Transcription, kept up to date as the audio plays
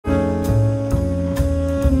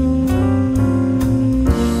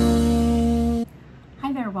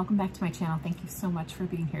welcome back to my channel. Thank you so much for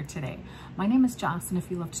being here today. My name is Joss, and if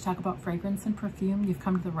you love to talk about fragrance and perfume, you've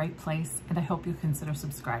come to the right place, and I hope you consider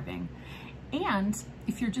subscribing. And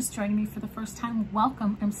if you're just joining me for the first time,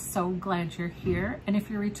 welcome. I'm so glad you're here. And if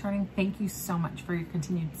you're returning, thank you so much for your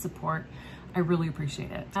continued support. I really appreciate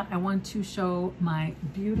it. I want to show my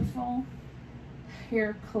beautiful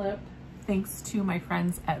hair clip thanks to my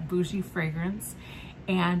friends at Bougie Fragrance,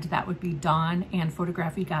 and that would be Dawn and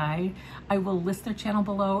Photography Guy. I will list their channel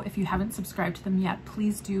below. If you haven't subscribed to them yet,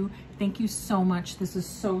 please do. Thank you so much. This is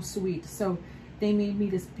so sweet. So they made me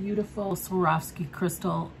this beautiful Swarovski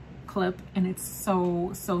crystal clip, and it's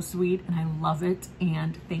so sweet, and I love it.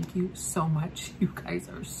 And thank you so much. You guys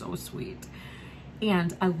are so sweet.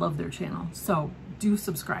 And I love their channel, so do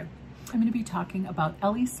subscribe. I'm going to be talking about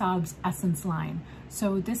Elie Saab's Essence line.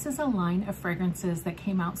 So this is a line of fragrances that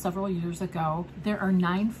came out several years ago. There are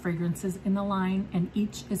 9 fragrances in the line, and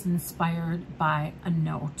each is inspired by a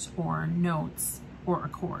note or notes or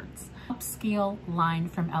accords. Upscale line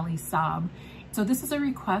from Elie Saab. So this is a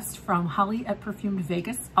request from Holly at Perfume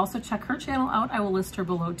Vegas. Also check her channel out. I will list her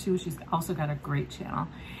below too. She's also got a great channel.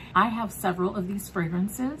 I have several of these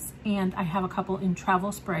fragrances, and I have a couple in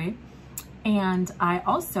travel spray. And I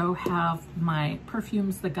also have my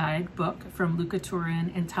Perfumes the Guide book from Luca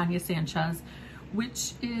Turin and Tanya Sanchez,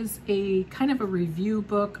 which is a kind of a review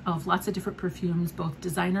book of lots of different perfumes, both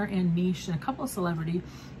designer and niche, and a couple of celebrity.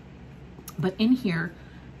 But in here,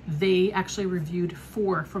 they actually reviewed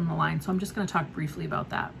 4 from the line. So I'm just going to talk briefly about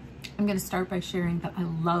that. I'm going to start by sharing that I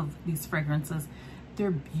love these fragrances. They're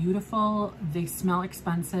beautiful. They smell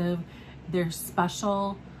expensive. They're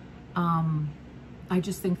special. I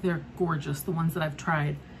just think they're gorgeous, the ones that I've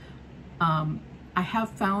tried. I have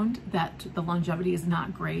found that the longevity is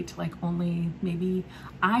not great, like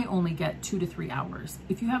I only get 2 to 3 hours.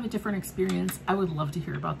 If you have a different experience, I would love to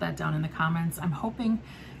hear about that down in the comments. I'm hoping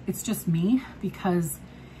it's just me, because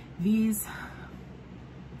these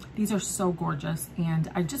are so gorgeous, and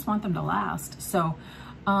I just want them to last. So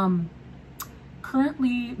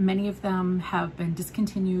currently, many of them have been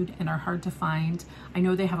discontinued and are hard to find. I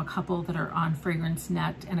know they have a couple that are on Fragrance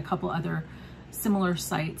Net and a couple other similar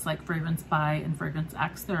sites like Fragrance Buy and Fragrance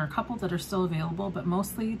X. There are a couple that are still available, but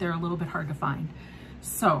mostly they're a little bit hard to find.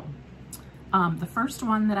 So the first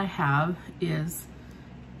one that I have is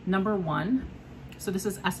number 1. So this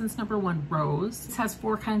is Essence number 1, Rose. This has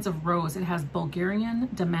 4 kinds of rose. It has Bulgarian,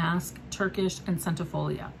 Damask, Turkish, and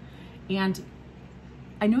Centifolia. And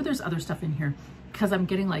I know there's other stuff in here, because I'm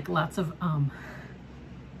getting like lots of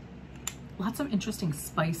interesting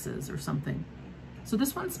spices or something. So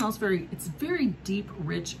this one smells it's very deep,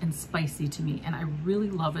 rich, and spicy to me, and I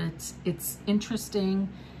really love it. It's interesting.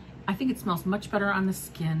 I think it smells much better on the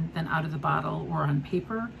skin than out of the bottle or on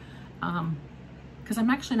paper, because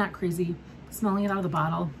I'm actually not crazy. Smelling it out of the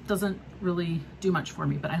bottle doesn't really do much for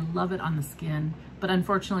me, but I love it on the skin. But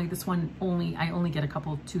unfortunately, this one I only get a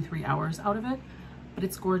couple 2-3 hours out of it. But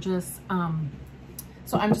it's gorgeous.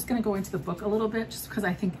 So I'm just gonna go into the book a little bit, just because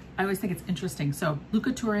I always think it's interesting. So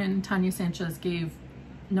Luca Turin, Tanya Sanchez gave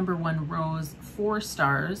number 1 Rose 4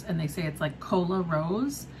 stars, and they say it's like Cola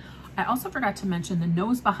Rose. I also forgot to mention the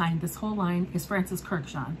nose behind this whole line is Francis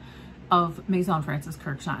Kurkdjian of Maison Francis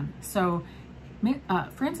Kurkdjian. So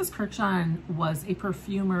Francis Kurkdjian was a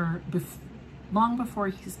perfumer long before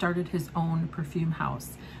he started his own perfume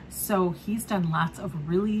house. So he's done lots of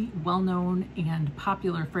really well-known and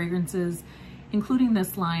popular fragrances, including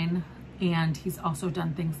this line, and he's also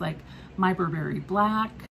done things like My Burberry Black,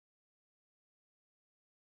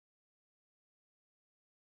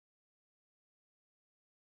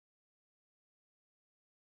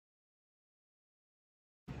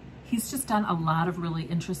 he's just done a lot of really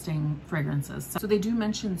interesting fragrances. So they do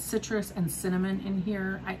mention citrus and cinnamon in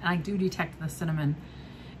here. I do detect the cinnamon.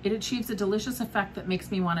 It achieves a delicious effect that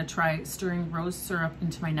makes me want to try stirring rose syrup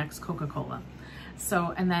into my next Coca-Cola.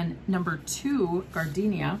 So, and then number 2,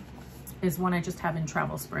 Gardenia, is one I just have in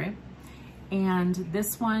travel spray. And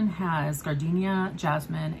this one has gardenia,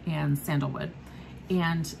 jasmine, and sandalwood.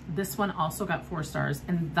 And this one also got 4 stars.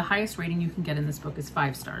 And the highest rating you can get in this book is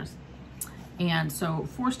 5 stars. And so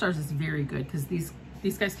 4 stars is very good, because these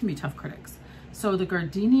guys can be tough critics. So the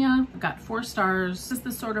Gardenia got 4 stars. This is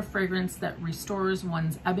the sort of fragrance that restores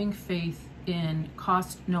one's ebbing faith in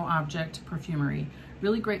cost no object perfumery.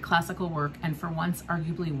 Really great classical work, and for once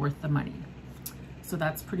arguably worth the money. So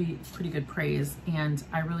that's pretty good praise, and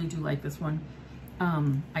I really do like this one.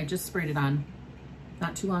 I just sprayed it on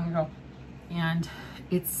not too long ago, and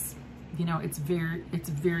it's, you know, it's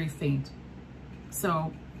very faint.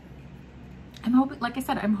 So I'm hoping, like I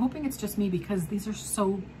said, I'm hoping it's just me, because these are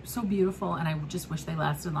so beautiful, and I just wish they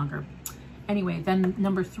lasted longer. Anyway, then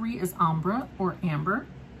number 3 is Ambre or Amber.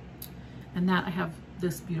 And that I have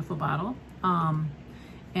this beautiful bottle.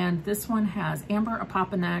 And this one has amber,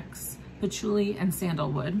 opoponax, patchouli, and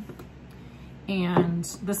sandalwood. And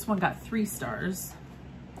this one got 3 stars.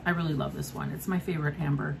 I really love this one. It's my favorite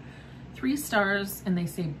amber. 3 stars, and they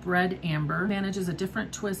say bread amber. Manages a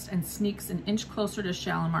different twist and sneaks an inch closer to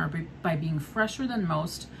Shalimar by being fresher than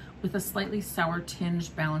most, with a slightly sour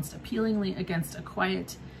tinge balanced appealingly against a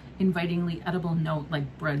quiet, invitingly edible note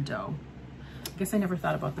like bread dough. I guess I never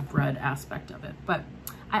thought about the bread aspect of it, but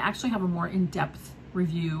I actually have a more in-depth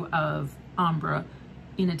review of Ambre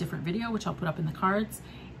in a different video, which I'll put up in the cards.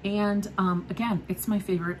 And again, it's my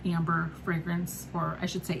favorite amber fragrance, or I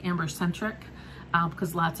should say amber centric,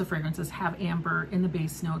 because lots of fragrances have amber in the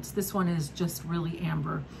base notes. This one is just really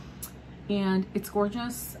amber, and it's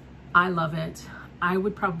gorgeous. I love it. I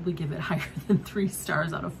would probably give it higher than 3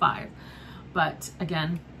 stars out of 5. But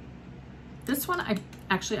again, this one, I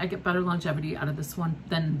get better longevity out of this one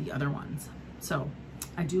than the other ones. So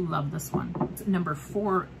I do love this one. It's number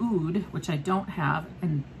 4, Oud, which I don't have.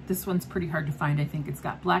 And this one's pretty hard to find. I think it's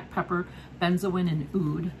got black pepper, benzoin, and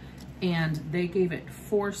oud. And they gave it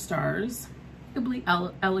 4 stars. Incredibly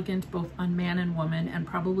elegant, both on man and woman, and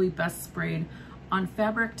probably best sprayed on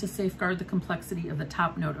fabric to safeguard the complexity of the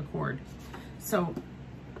top note accord. So,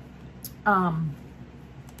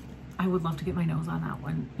 I would love to get my nose on that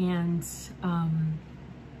one. And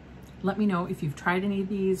let me know if you've tried any of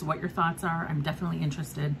these, what your thoughts are. I'm definitely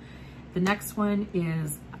interested. The next one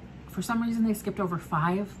is, for some reason they skipped over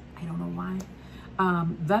 5. I don't know why.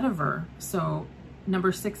 Vetiver. So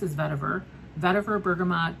number 6 is Vetiver. Vetiver,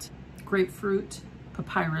 bergamot, grapefruit,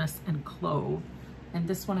 papyrus, and clove. And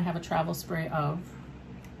this one I have a travel spray of.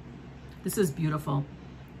 This is beautiful.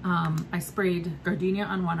 I sprayed Gardenia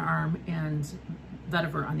on one arm and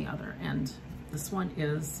Vetiver on the other, and this one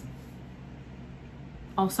is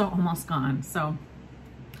also almost gone. So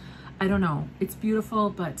I don't know, it's beautiful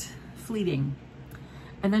but fleeting.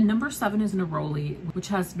 And then number 7 is Neroli, which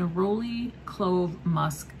has Neroli, clove,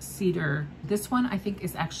 musk, cedar. This one I think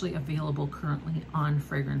is actually available currently on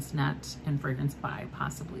Fragrance Net and Fragrance Buy,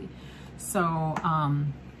 possibly. So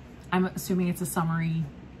I'm assuming it's a summery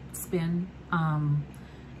spin,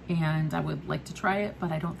 and I would like to try it,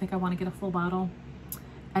 but I don't think I want to get a full bottle.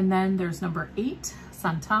 And then there's number 8,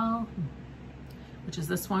 Santal, which is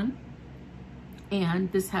this one.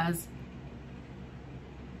 And this has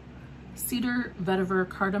cedar, vetiver,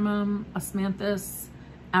 cardamom, osmanthus,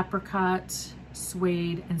 apricot,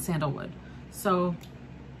 suede, and sandalwood. So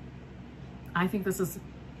I think this is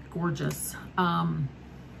gorgeous.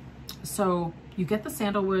 So you get the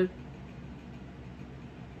sandalwood,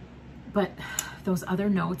 but those other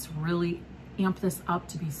notes really amp this up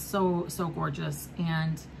to be so, so gorgeous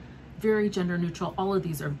and very gender neutral. All of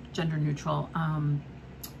these are gender neutral.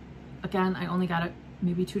 Again, I only got it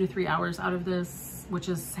maybe 2 to 3 hours out of this, which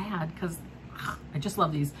is sad because I just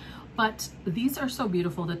love these. But these are so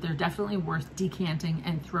beautiful that they're definitely worth decanting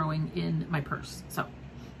and throwing in my purse. So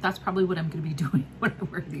that's probably what I'm going to be doing when I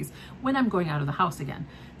wear these, when I'm going out of the house again.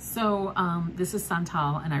 So this is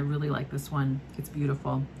Santal, and I really like this one. It's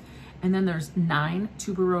beautiful. And then there's 9,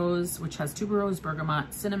 Tubéreuse, which has tuberose,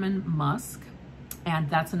 bergamot, cinnamon, musk. And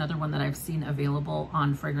that's another one that I've seen available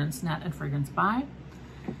on Fragrance Net and Fragrance Buy.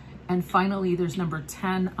 And finally, there's number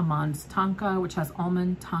 10, Amande's Tonka, which has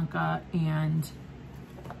almond, tonka, and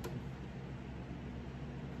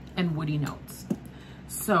woody notes.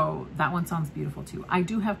 So that one sounds beautiful too. I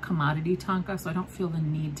do have commodity tonka, so I don't feel the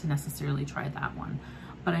need to necessarily try that one.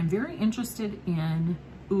 But I'm very interested in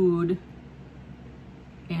oud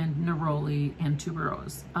and neroli and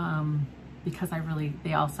tuberose, because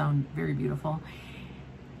they all sound very beautiful.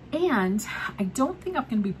 And I don't think I'm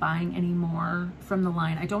going to be buying any more from the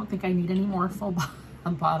line. I don't think I need any more full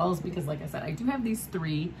bottles because, like I said, I do have these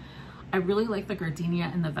 3. I really like the Gardenia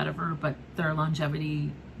and the Vetiver, but their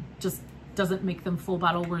longevity just doesn't make them full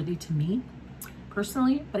bottle worthy to me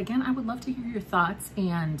personally. But again, I would love to hear your thoughts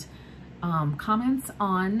and comments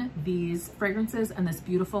on these fragrances and this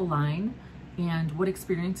beautiful line, and what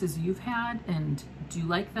experiences you've had, and do you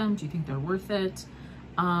like them? Do you think they're worth it?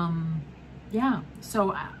 Yeah,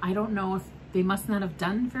 so I don't know if they must not have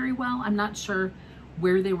done very well. I'm not sure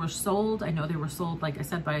where they were sold. I know they were sold, like I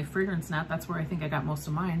said, by Fragrance Net. That's where I think I got most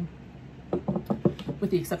of mine, with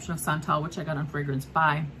the exception of Santal, which I got on Fragrance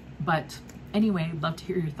Buy. But anyway, I'd love to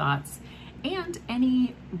hear your thoughts and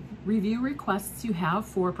any review requests you have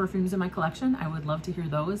for perfumes in my collection. I would love to hear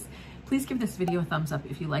those. Please give this video a thumbs up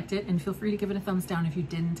if you liked it, and feel free to give it a thumbs down if you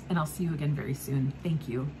didn't, and I'll see you again very soon. Thank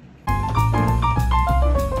you.